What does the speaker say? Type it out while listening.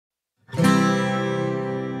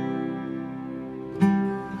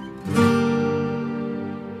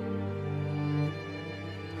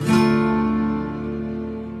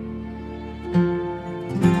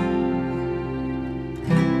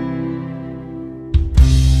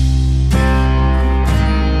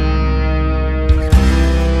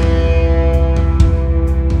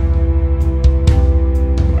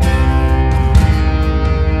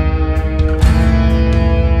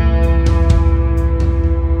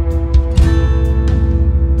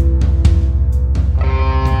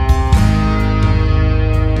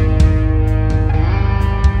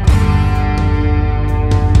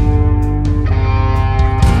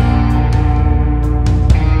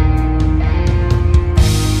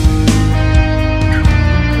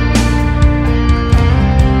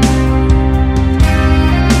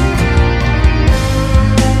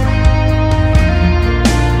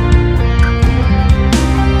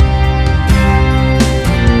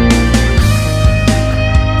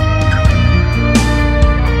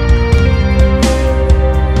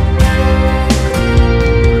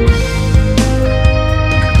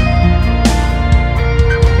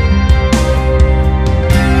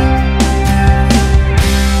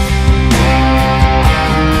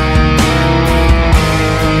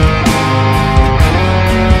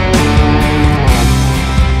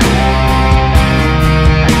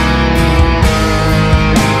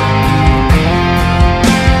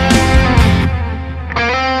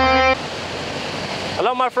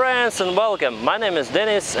my friends and welcome. My name is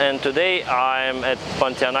Dennis and today I'm at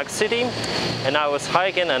Pontianak City and I was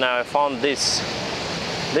hiking and I found this.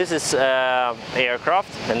 This is an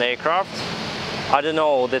aircraft. I don't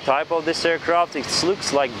know the type of this aircraft. It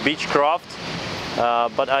looks like Beechcraft,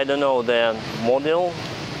 but I don't know the model.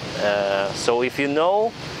 So if you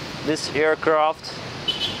know this aircraft,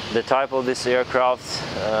 the type of this aircraft,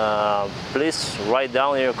 please write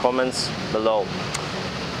down in your comments below.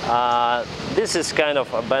 This is kind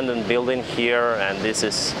of abandoned building here, and this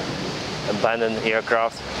is abandoned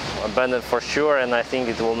aircraft, abandoned for sure, and I think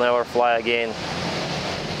it will never fly again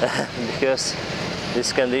because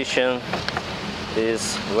this condition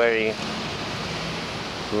is very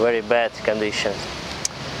bad condition.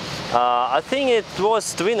 I think it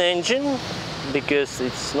was twin engine because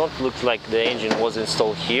it's not looks like the engine was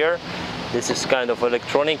installed here. This is kind of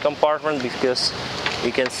electronic compartment because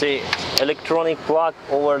you can see electronic plug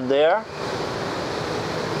over there.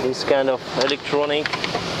 This kind of electronic,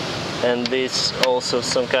 and this also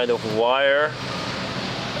some kind of wire.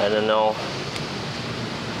 I don't know.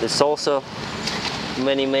 There's also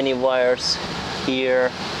many wires here.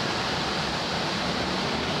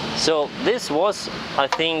 So this was, I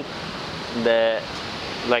think, the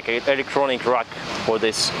like an electronic rack for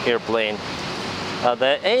this airplane.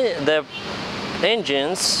 The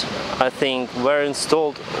engines, I think, were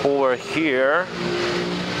installed over here,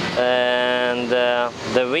 and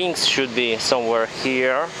the wings should be somewhere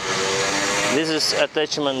here. This is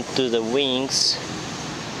attachment to the wings.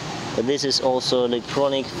 This is also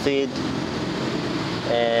electronic feed,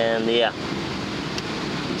 and yeah,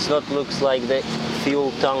 it's not looks like the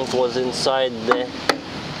fuel tank was inside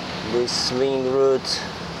this wing root.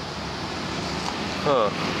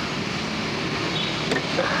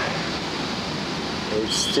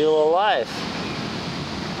 It's still alive.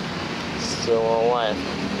 Still alive.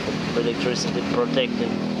 Electricity protector.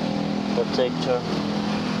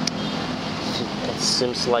 It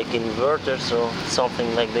seems like inverters or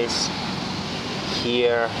something like this.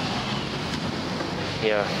 Here.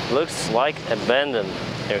 Looks like abandoned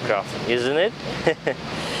aircraft, isn't it?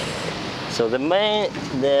 So the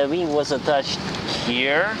wing was attached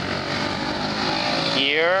here,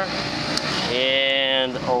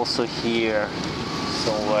 and also here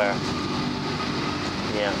somewhere.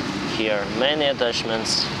 Yeah, here many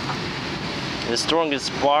attachments. The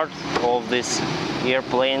strongest part of this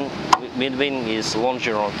airplane mid-wing is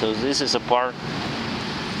longeron, so this is a part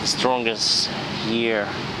strongest here.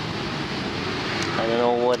 I don't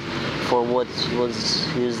know for what was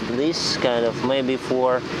used this kind of, maybe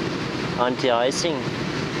for anti-icing.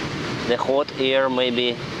 The hot air,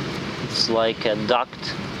 maybe it's like a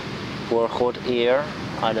duct for hot air.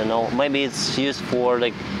 I don't know, maybe it's used for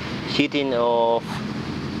like heating of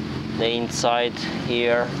the inside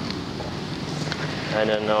here. I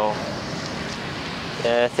don't know.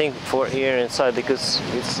 I think for air inside, because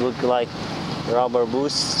it's look like rubber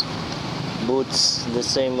boots, the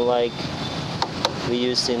same like we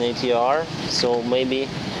used in ATR. So maybe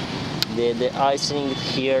the icing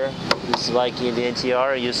here is like in the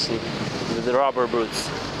ATR used with the rubber boots.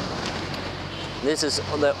 This is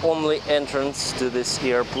the only entrance to this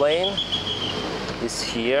airplane. Is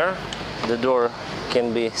here. The door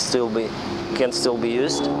can still be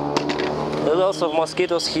used. There's lots of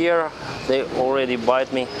mosquitoes here. They already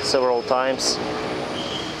bite me several times.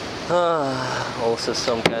 Also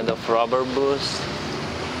some kind of rubber boots.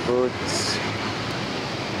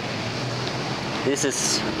 This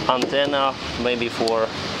is antenna, maybe for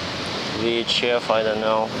VHF, I don't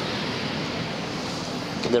know.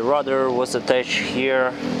 The rudder was attached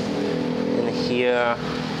here and here.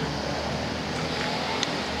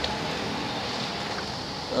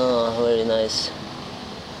 Oh, very nice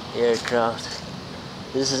aircraft.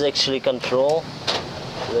 This is actually control.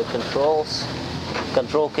 The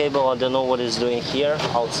control cable. I don't know what it's doing here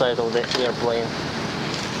outside of the airplane.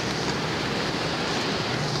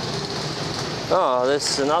 Oh,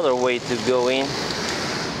 this is another way to go in.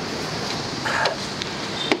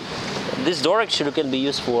 This door actually can be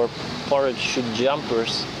used for parachute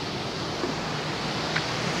jumpers.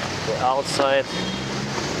 The outside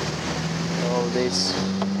of this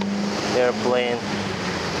airplane.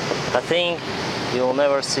 I think you'll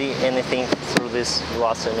never see anything through this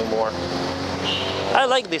glass anymore. I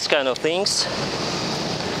like these kind of things.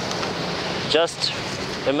 Just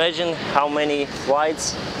imagine how many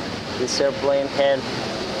flights this airplane had.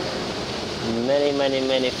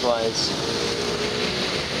 Many flights.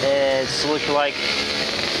 It looks like,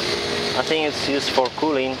 I think it's used for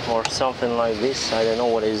cooling or something like this. I don't know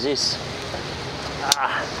what is this.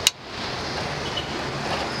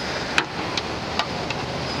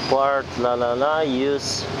 part,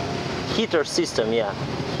 use heater system, yeah,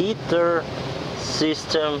 heater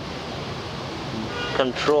system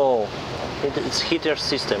control. It's heater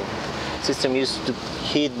system used to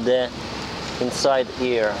heat the inside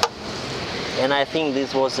air, and I think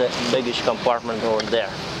this was a baggage compartment over there.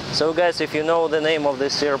 So guys, if you know the name of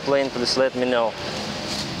this airplane, please let me know.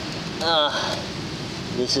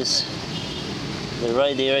 This is the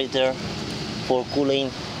radiator for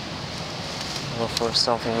cooling or for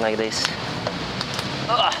something like this.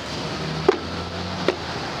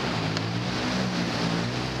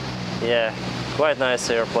 Yeah, quite nice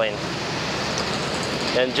airplane,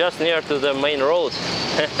 and just near to the main road.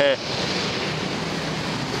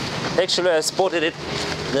 Actually, I spotted it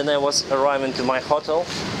then I was arriving to my hotel.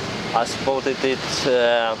 I spotted it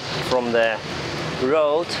from the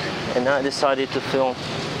road, and I decided to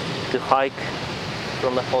hike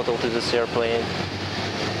from the hotel to this airplane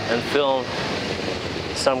and film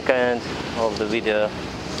some kind of the video.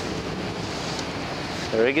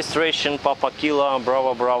 Registration Papa Kilo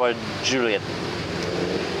Bravo Bravo Juliet,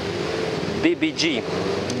 BBG,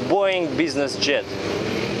 Boeing business jet.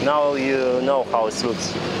 Now you know how it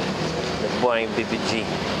looks, the Boeing BBG.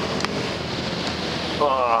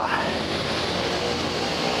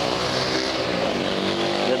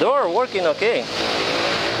 The door working okay.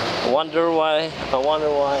 I wonder why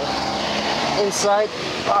inside.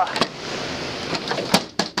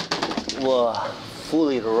 Wow,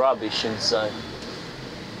 fully rubbish inside.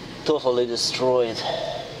 Totally destroyed.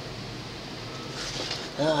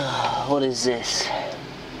 What is this?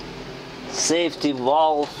 Safety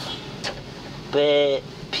valve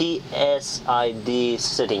PSID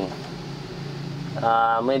setting.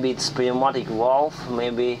 Maybe it's pneumatic valve.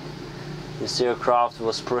 Maybe this aircraft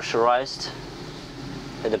was pressurized.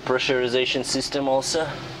 And the pressurization system also.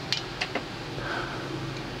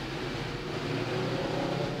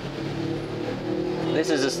 This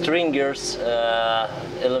is the stringers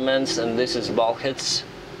elements, and this is bulkheads.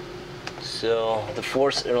 So the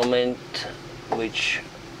force element which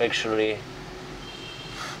actually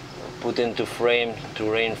put into frame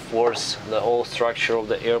to reinforce the whole structure of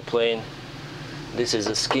the airplane. This is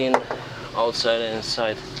the skin, outside and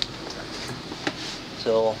inside.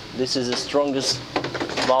 So this is the strongest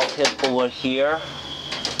bulkhead over here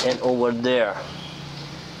and over there.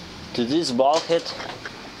 To this bulkhead,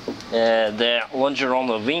 the longeron,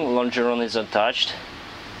 the wing longeron is attached,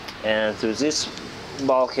 and to this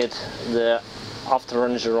bulkhead the after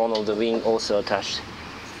longeron of the wing also attached.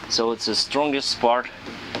 So it's the strongest part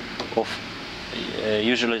of,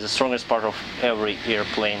 usually the strongest part of every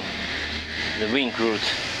airplane, the wing root.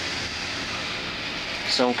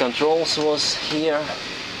 Some controls was here.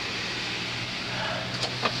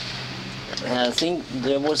 I think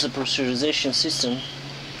there was a pressurization system,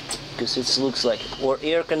 because it looks like or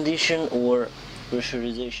air condition or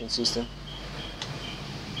pressurization system.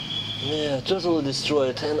 Yeah, totally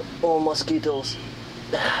destroyed, and all mosquitoes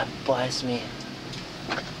bites me.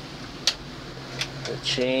 The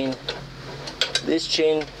chain. This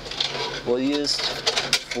chain was used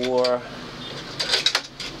for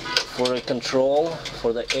a control,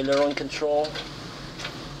 for the aileron control,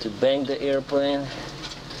 to bank the airplane.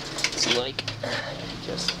 It's like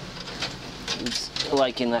it's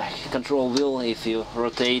like in a control wheel. If you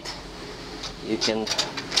rotate, you can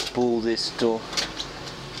pull these two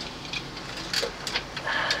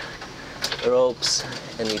ropes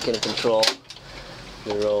and you can control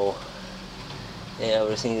the row. Yeah,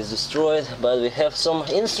 everything is destroyed, but we have some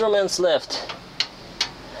instruments left.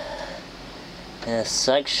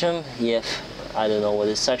 Suction, yeah, I don't know what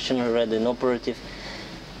is suction, red inoperative.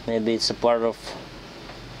 Maybe it's a part of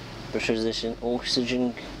pressurization,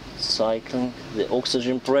 oxygen cycling, the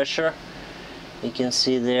oxygen pressure. You can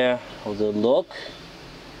see there, or the lock.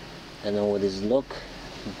 I don't know what is lock.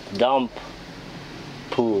 Dump,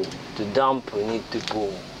 pull. To dump, we need to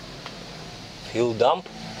pull. Fuel dump?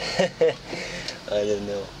 I don't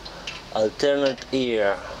know. Alternate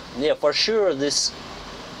air. Yeah, for sure this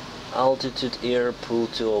altitude air pull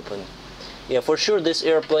to open. Yeah, for sure this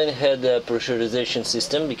airplane had a pressurization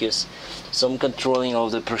system, because some controlling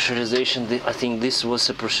of the pressurization, I think this was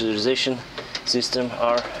a pressurization system,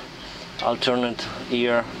 or alternate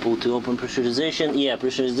air pull to open pressurization. Yeah,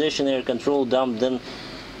 pressurization, air control, dump, then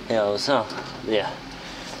yeah, so yeah,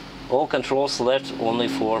 all controls left only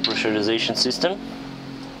for pressurization system.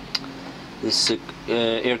 This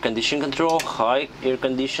air condition control, high air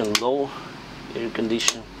condition, low air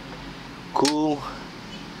condition, cool,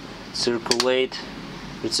 circulate,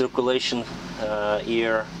 recirculation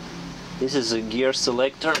air. This is a gear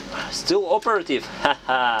selector, still operative,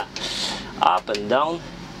 haha. Up and down,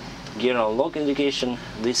 gear unlock indication.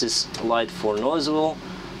 This is light for nose wheel,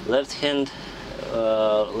 left hand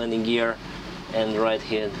landing gear and right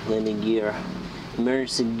hand landing gear.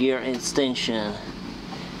 Emergency gear extension.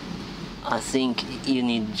 I think you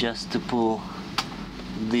need just to pull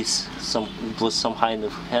this, with some kind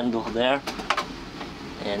of handle there,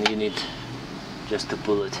 and you need just to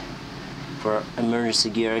pull it for emergency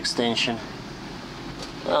gear extension.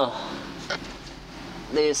 Oh,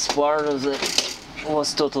 this part of it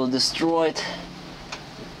was totally destroyed.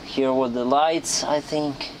 Here were the lights, I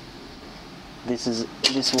think. This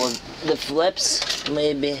was the flaps,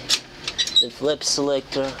 maybe the flap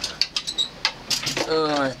selector.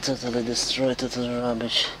 Oh, totally destroyed, totally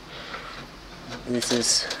rubbish. This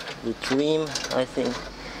is the trim, I think,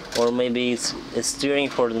 or maybe it's a steering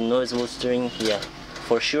for the noise wheel steering. Yeah,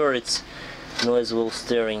 for sure it's noise wheel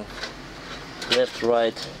steering. Left,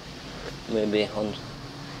 right, maybe on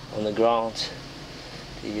the ground.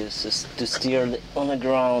 To use this to steer on the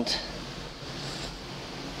ground.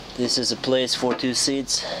 This is a place for 2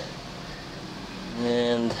 seats,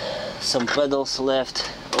 and some pedals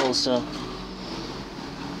left also.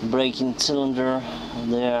 Braking cylinder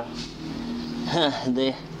there.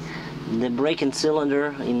 The braking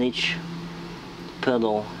cylinder in each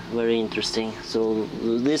pedal, very interesting. So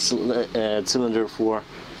this cylinder for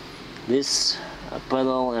this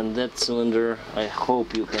pedal, and that cylinder I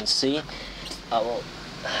hope you can see. I will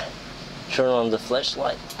turn on the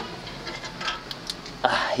flashlight.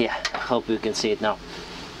 Yeah, I hope you can see it now.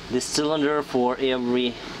 This cylinder for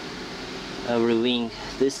every wing.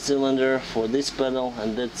 This cylinder for this pedal,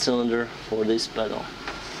 and that cylinder for this pedal.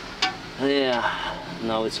 Yeah,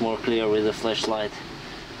 now it's more clear with the flashlight.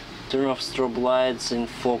 Turn off strobe lights in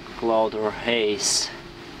fog, cloud or haze.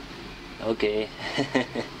 Okay.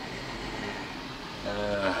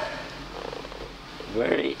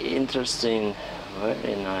 Very interesting,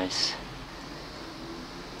 very nice.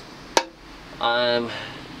 I'm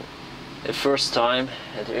the first time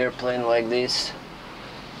at an airplane like this.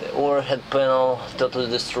 The overhead panel totally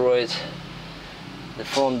destroyed. The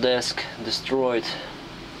front desk destroyed.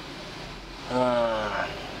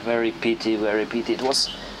 Very pity, very pity. It was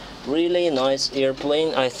really nice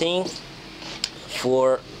airplane, I think,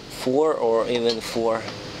 for 4 or even for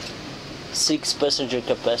 6 passenger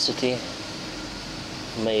capacity.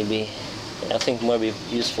 Maybe, I think maybe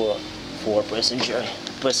used for 4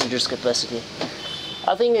 passengers capacity.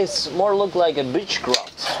 I think it's more look like a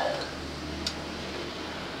Beechcraft.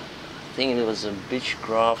 I think it was a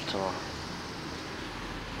Beechcraft or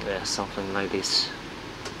yeah, something like this.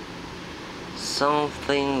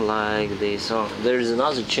 Something like this. Oh, there is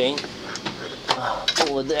another chain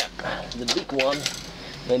over there, the big one.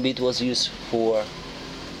 Maybe it was used for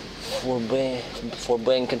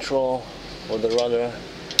Boeing control or the rudder.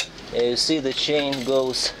 You see the chain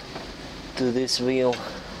goes to this wheel.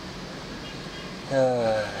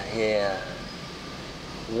 Yeah,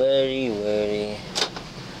 very, very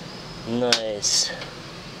nice.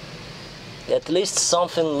 At least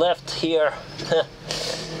something left here.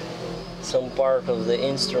 Some part of the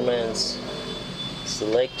instruments,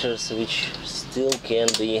 selectors, which still can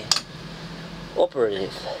be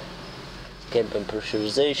operative. Cabin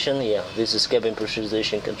pressurization, yeah, this is cabin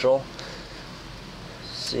pressurization control.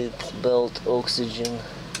 Seat belt, oxygen,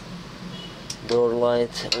 door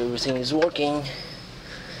light, everything is working.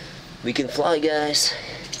 We can fly, guys.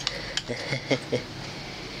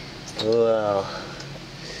 Wow,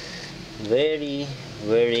 very,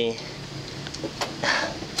 very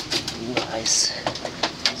nice.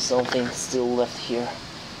 Something still left here.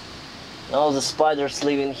 Now the spiders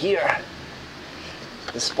live in here.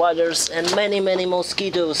 The spiders and many, many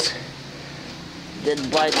mosquitoes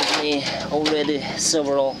that bited me already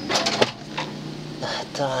several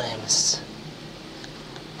times.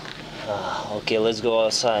 Okay, let's go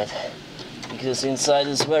outside because inside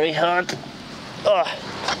is very hot.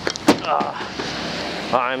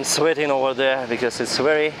 I'm sweating over there because it's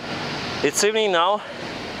evening now,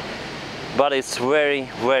 but it's very,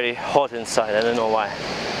 very hot inside. I don't know why.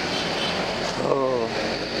 Oh.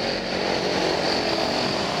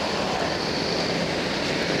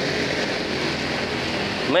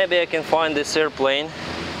 Maybe I can find this airplane,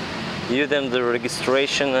 give them the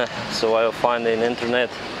registration, so I'll find in internet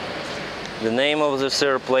the name of this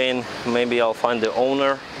airplane. Maybe I'll find the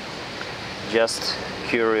owner. Just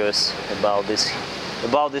curious about this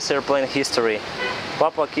airplane history.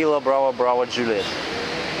 Papa Kilo Bravo Bravo Juliet.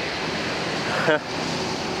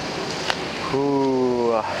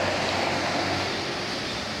 Ooh.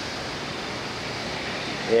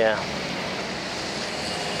 Yeah.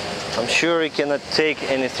 I'm sure you cannot take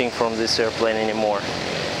anything from this airplane anymore.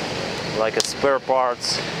 like a spare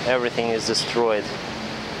parts, everything is destroyed.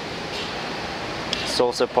 It's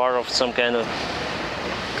also part of some kind of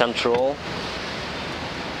control.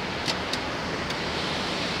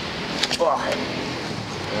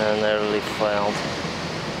 And nearly failed.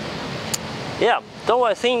 Yeah, though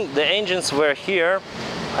I think the engines were here,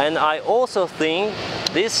 and I also think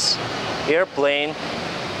this airplane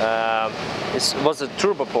was a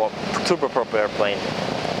turboprop airplane,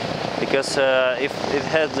 because if it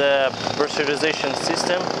had the pressurization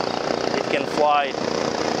system, it can fly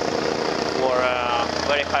for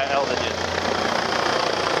very high altitude.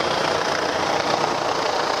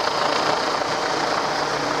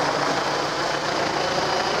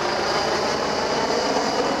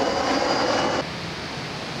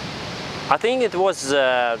 I think it was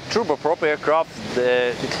a turboprop aircraft.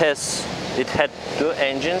 It had two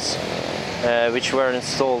engines which were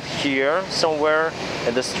installed here somewhere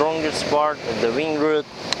at the strongest part of the wing root,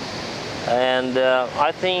 and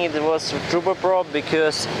I think it was turboprop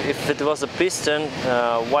because if it was a piston,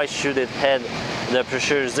 why should it have the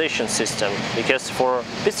pressurization system? Because for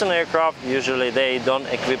piston aircraft usually they don't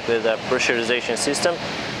equip with a pressurization system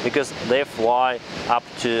because they fly up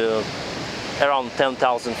to around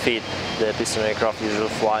 10,000 feet. The piston aircraft usually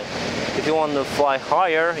fly. If you want to fly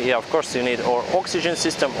higher, yeah, of course you need or oxygen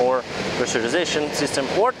system or pressurization system,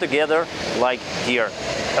 or together like here.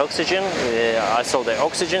 Oxygen, I saw the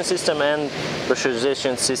oxygen system and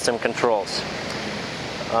pressurization system controls.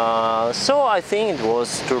 So I think it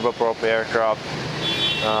was turboprop aircraft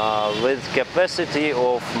with capacity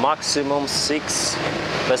of maximum 6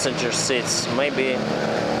 passenger seats, maybe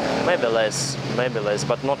less,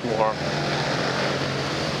 but not more.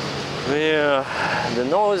 Yeah, the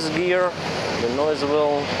nose gear, the nose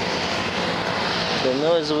wheel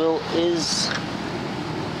is,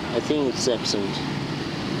 I think it's absent.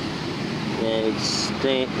 Yeah,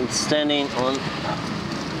 it's standing on.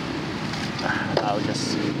 I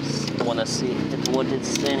just wanna see what it's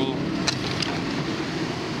standing.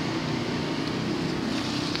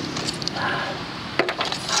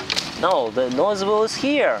 No, the nose wheel is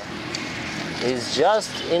here. It's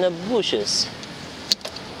just in the bushes.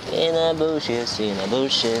 In the bushes.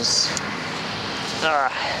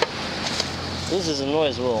 This is a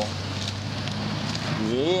noise wheel.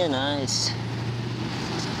 Yeah, nice.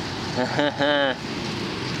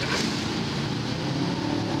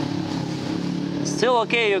 Still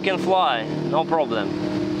okay, you can fly, no problem.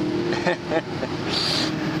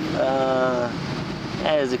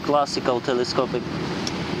 As a classical telescopic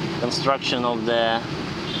construction of the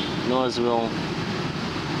nose wheel.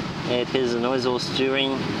 It has a nose wheel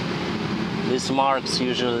steering. This marks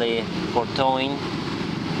usually for towing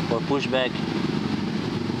or pushback.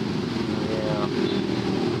 Yeah.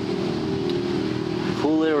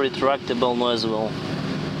 Fully retractable nose wheel.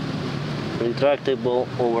 Retractable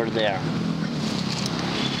over there.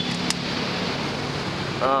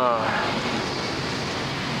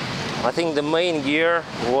 I think the main gear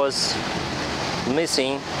was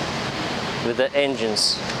missing with the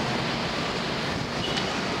engines.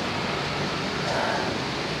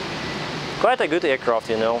 Quite a good aircraft,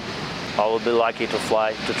 you know. I would be lucky to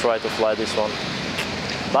try to fly this one.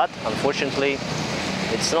 But unfortunately,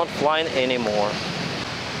 it's not flying anymore.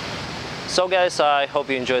 So guys, I hope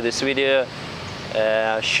you enjoyed this video.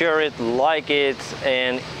 Share it, like it,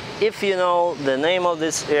 and if you know the name of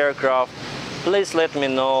this aircraft, please let me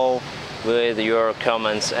know with your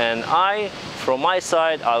comments. And from my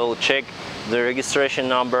side, I will check the registration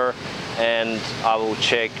number and I will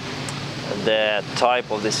check the type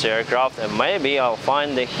of this aircraft, and maybe I'll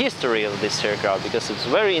find the history of this aircraft, because it's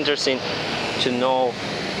very interesting to know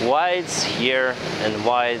why it's here and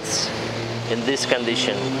why it's in this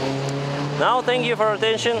condition. Now, thank you for your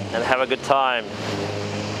attention and have a good time.